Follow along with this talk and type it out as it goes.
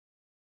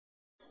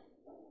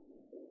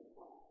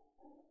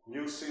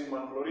using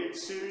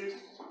MACLAURIN'S series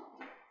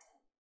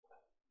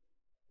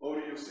or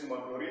using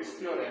MACLAURIN's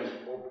theorem,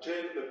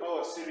 obtain the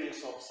power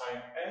series of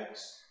sine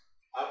x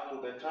up to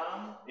the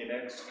term in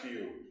x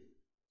cubed.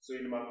 So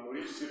in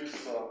MACLAURIN's series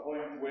is our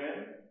point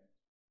when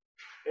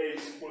a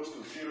is equals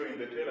to 0 in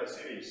the Taylor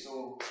series.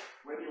 So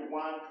when you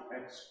want to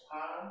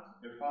expand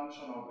the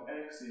function of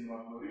x in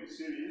MACLAURIN's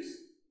series,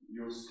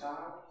 you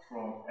start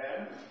from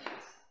f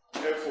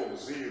of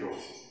 0.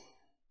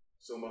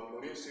 So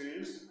MACLAURIN'S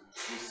series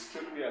is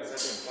strictly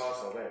accepting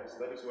powers of x.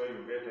 That is where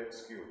you get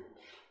x cubed.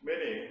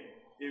 Meaning,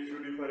 if you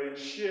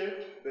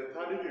differentiate, the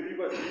third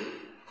derivative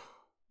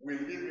will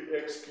give you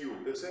x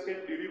cubed. The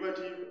second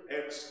derivative,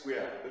 x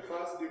squared. The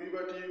first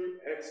derivative,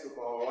 x to the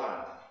power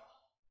 1.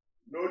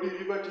 No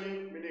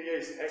derivative, meaning a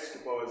is x to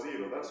the power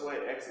 0. That's why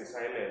x is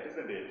silent,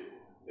 isn't it?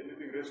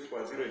 Anything raised to the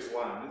power 0 is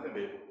 1, isn't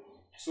it?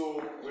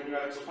 So when you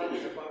are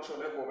expanding the function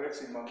f of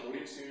x in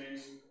MACLAURIN'S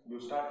series, you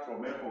start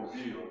from f of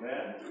 0.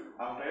 Then,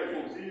 after f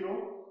of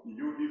 0,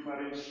 you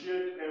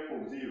differentiate f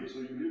of 0. So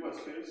you leave a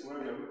space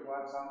where you are going to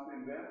add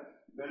something there.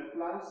 Then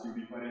plus, you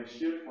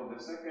differentiate for the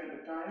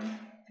second time.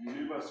 You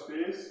leave a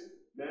space.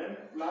 Then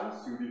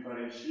plus, you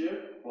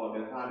differentiate for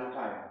the third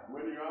time.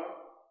 When you have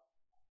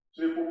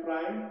triple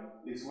prime,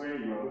 is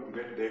when you are going to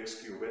get the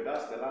x cubed. And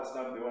that's the last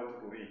time they wanted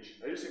to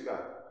reach. Are you seeing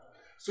that?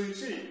 So you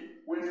see,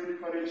 when you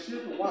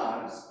differentiate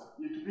once,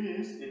 it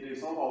means it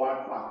is over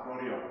 1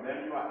 factorial.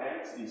 Then your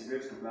x is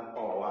raised to plus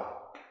power 1.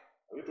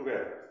 Are we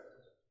together?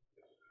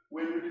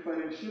 When you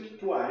differentiate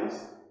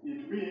twice,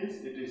 it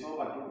means it is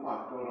over 2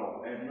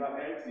 factorial. And your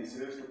x is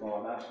raised to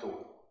power that 2.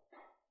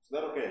 Is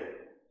that okay?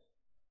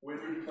 When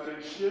you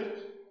differentiate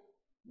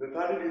the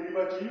third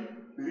derivative,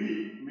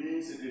 3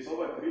 means it is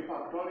over 3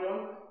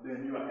 factorial.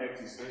 Then your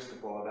x is raised to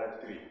power that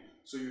 3.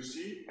 So you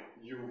see,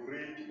 you've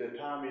reached the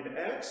term in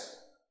x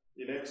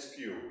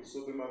cubed.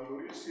 So the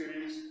MACLAURIN'S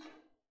series,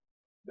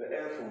 the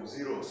f of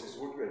zeros is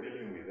what we are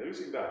dealing with. Are you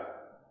seeing that?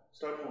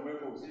 Start from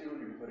f of 0,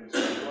 you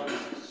differentiate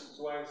once,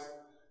 twice,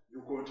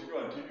 you continue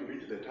until you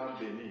reach the term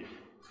they need.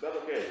 Is that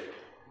okay?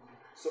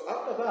 So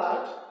after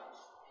that,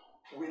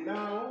 we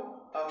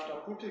now, after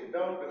putting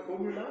down the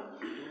formula,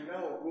 we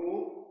now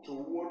go to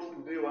what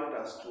do they want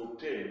us to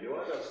obtain. They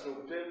want us to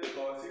obtain the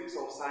power series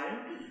of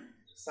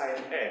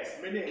sine x,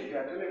 meaning they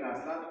are telling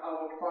us that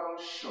our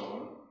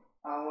function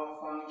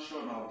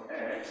of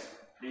x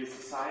is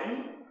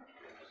sine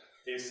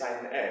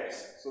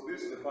x. So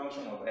this is the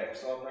function of x.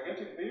 So after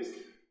getting this,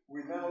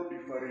 we now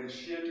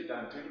differentiate it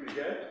until we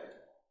get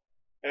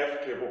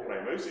f triple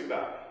prime. Are you seeing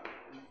that?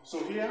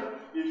 So here,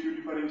 if you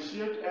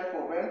differentiate f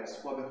of x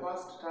for the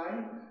first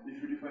time,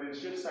 if you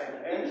differentiate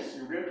sine x,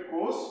 you get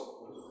cos.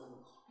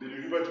 The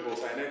derivative of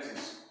sine x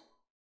is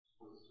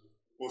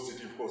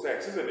positive cos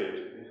x, isn't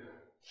it?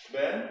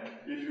 Then,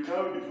 if you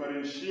now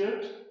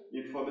differentiate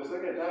it for the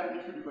second time,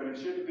 if you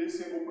differentiate this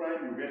single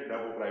prime, you get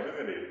double prime,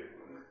 isn't it?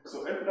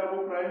 So f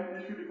double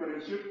prime, if you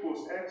differentiate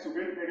cos x, you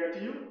get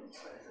negative.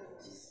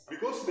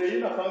 Because the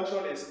inner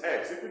function is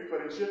x, if you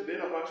differentiate the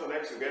inner function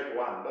x, you get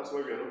 1. That's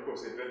why we are not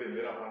concentrating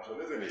the inner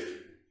function, isn't it?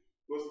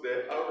 Because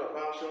the outer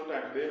function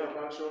times the inner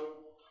function,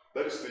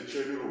 that is the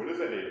chain rule,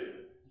 isn't it?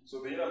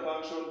 So the inner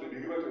function, the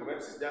derivative of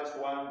x is just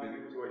 1, the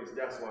derivative is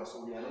just 1,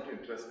 so we are not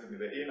interested in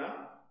the inner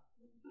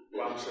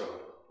function.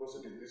 Because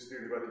this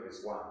derivative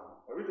is 1.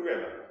 Are we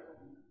together?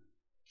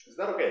 Is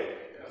that okay?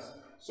 Yes.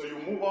 So you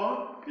move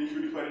on. If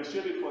you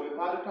differentiate it for the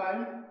third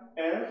time,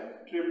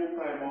 f triple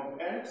prime of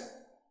x,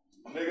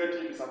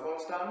 negative is a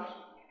constant,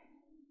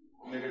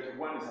 negative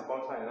 1 is a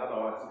constant. In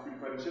other words, if you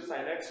differentiate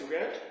sine x, you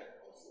get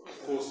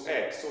cos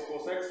x. So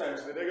cos x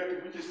times the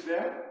negative which is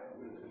there,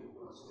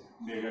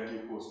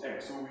 negative cos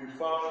x. So we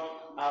found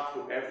up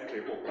to f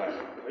triple prime.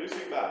 Are you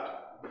seeing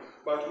that?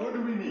 But what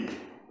do we need?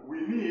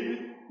 We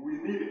need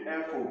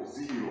f of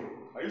 0.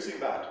 Are you seeing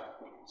that?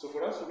 So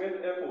for us to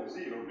get f of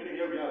 0, meaning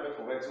here we have f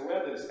of x, so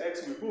where there's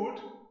x we put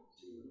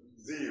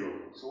 0.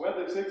 So where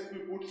there's x we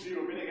put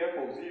 0, meaning f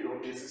of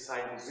 0 is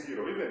sine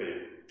 0, isn't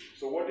it?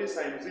 So what is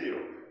sine 0?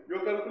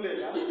 Your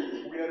calculator,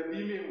 we are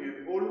dealing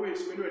with,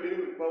 always when we are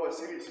dealing with power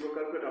series, your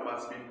calculator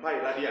must be in pi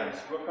radians.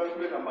 Your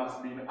calculator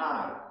must be in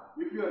R.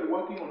 If you are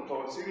working on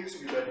power series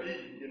with a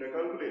D in a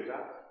calculator,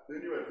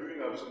 then you are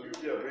doing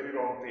absolutely a very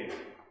wrong thing.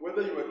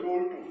 Whether you are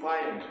told to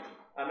find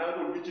an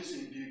angle which is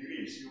in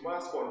degrees, you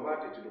must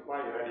convert it to pi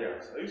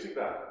radians. Are you seeing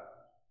that?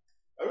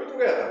 Are we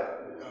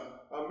together?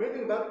 Yeah. I'm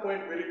making that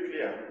point very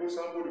clear because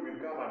somebody will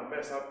come and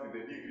mess up with the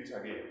degrees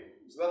again.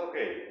 Is that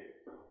okay?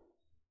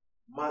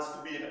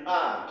 Must be in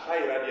R, pi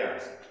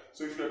radians.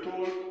 So if you're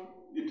told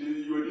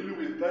you are dealing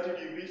with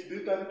 30 degrees,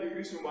 this 30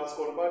 degrees you must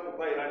convert to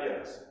pi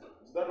radians.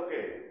 Is that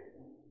okay?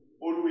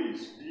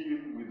 Always deal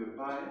with the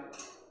pi,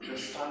 the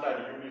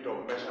standard unit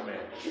of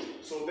measurement.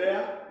 So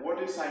there,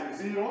 what is sine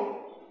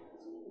 0?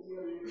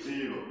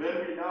 0.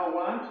 Then we now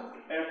want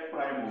f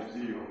prime of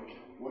 0.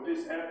 What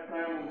is f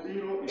prime of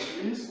 0?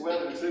 It means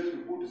where the says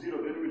we put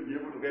 0, then we'll be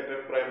able to get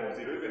f prime of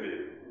 0, isn't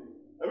it?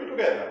 Are we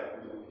together?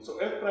 So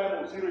f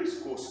prime of 0 is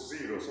cos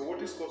 0. So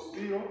what is cos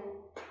 0?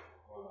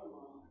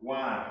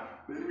 1.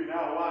 Then we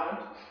now want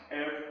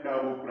f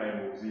double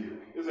prime of 0,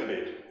 isn't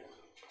it?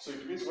 So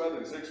it means where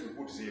there is x, we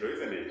put 0,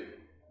 isn't it?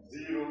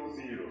 0,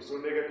 0. So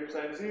negative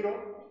sign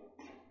 0.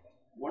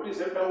 What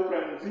is f double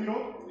prime of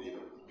 0? 0.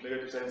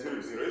 Negative sign 0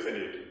 is 0, isn't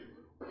it?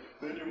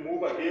 Then you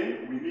move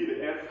again, we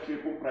need f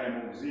triple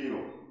prime of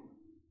 0.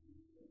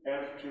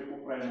 F triple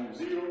prime of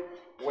 0.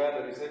 Where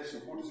there is x, you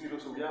put 0,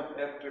 so we have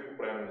f triple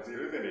prime of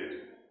 0, isn't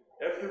it?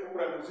 F triple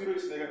prime of 0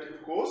 is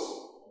negative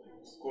cos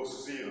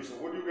 0. So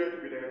what do you get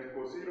to be negative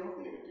cos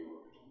 0?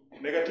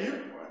 Negative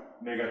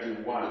 1.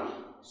 Negative 1.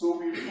 So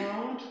we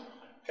found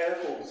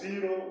f of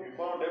 0, we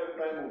found f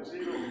prime of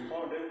 0, we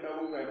found f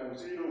double prime of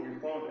 0, we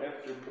found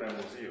f triple prime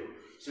of 0.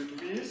 So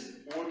it means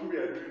what we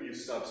are doing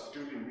is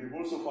substituting. We've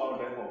also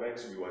found f of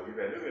x we were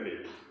given, isn't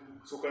it?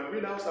 So can we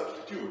now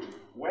substitute?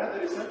 Where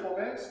there is f of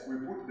x, we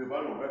put the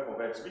value of f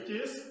of x, which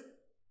is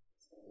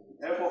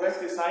f of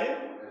x is sine.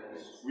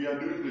 We are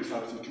doing the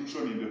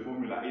substitution in the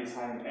formula a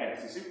sine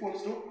x is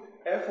equals to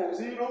f of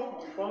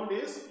 0 we found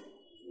is,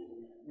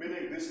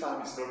 meaning this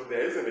term is not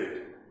there, isn't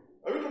it?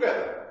 Are we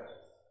together?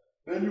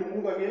 Then you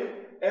move again,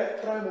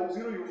 f prime of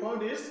 0 you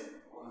found is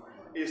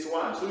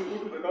 1. So you go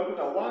to the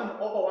calculator, 1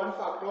 over 1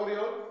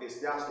 factorial is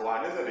just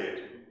 1, isn't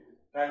it?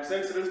 Times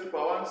x raised to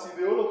power 1, see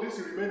the all of this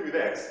will remain with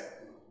x.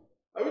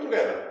 Are we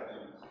together?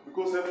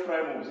 Because f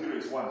prime of 0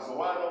 is 1, so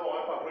 1 over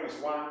 1 factorial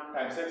is 1,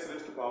 times x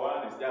raised to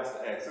power 1 is just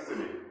x,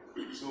 isn't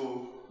it?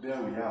 So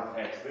there we have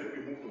x. Then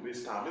we move to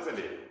this term, isn't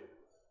it?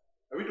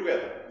 Are we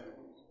together?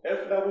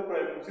 F double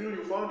prime of 0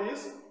 you found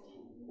is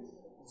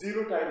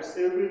 0 times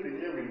everything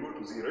here will go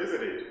to 0,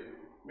 isn't it?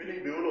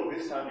 Meaning the whole of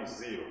this term is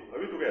 0. Are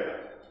we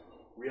together?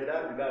 We are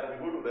done with that.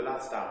 We go to the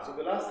last term. So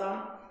the last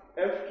term,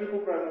 f triple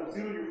prime of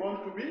 0 you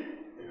found to be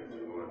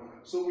negative 1.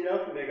 So we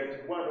have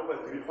negative 1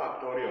 over 3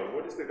 factorial.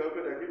 What is the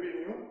calculator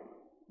giving you?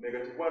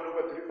 Negative 1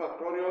 over 3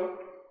 factorial.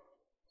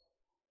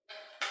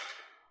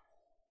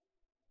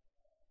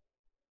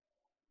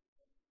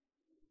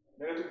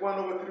 Negative 1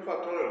 over 3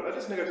 factorial. That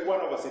is negative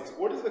 1 over 6.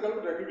 What is the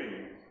calculator giving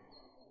you?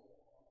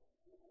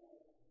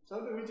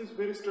 Something which is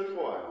very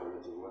straightforward.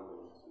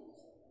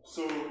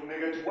 So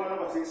negative 1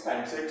 over 6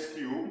 times x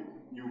cubed,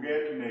 you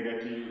get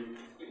negative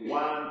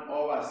 1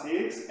 over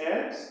 6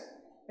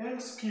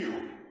 x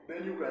cubed.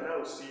 Then you can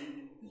now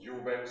see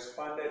you've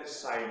expanded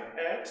sine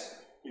x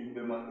in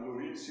the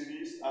MACLAURIN'S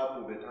series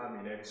up to the term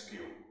in x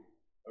cubed.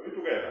 Are we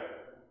together?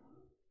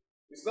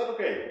 Is that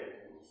okay?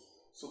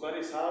 So that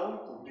is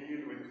how to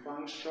deal with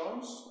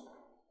functions.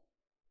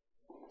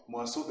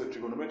 More so the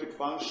trigonometric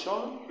function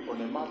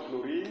on a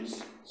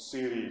MACLAURIN'S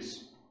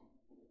series.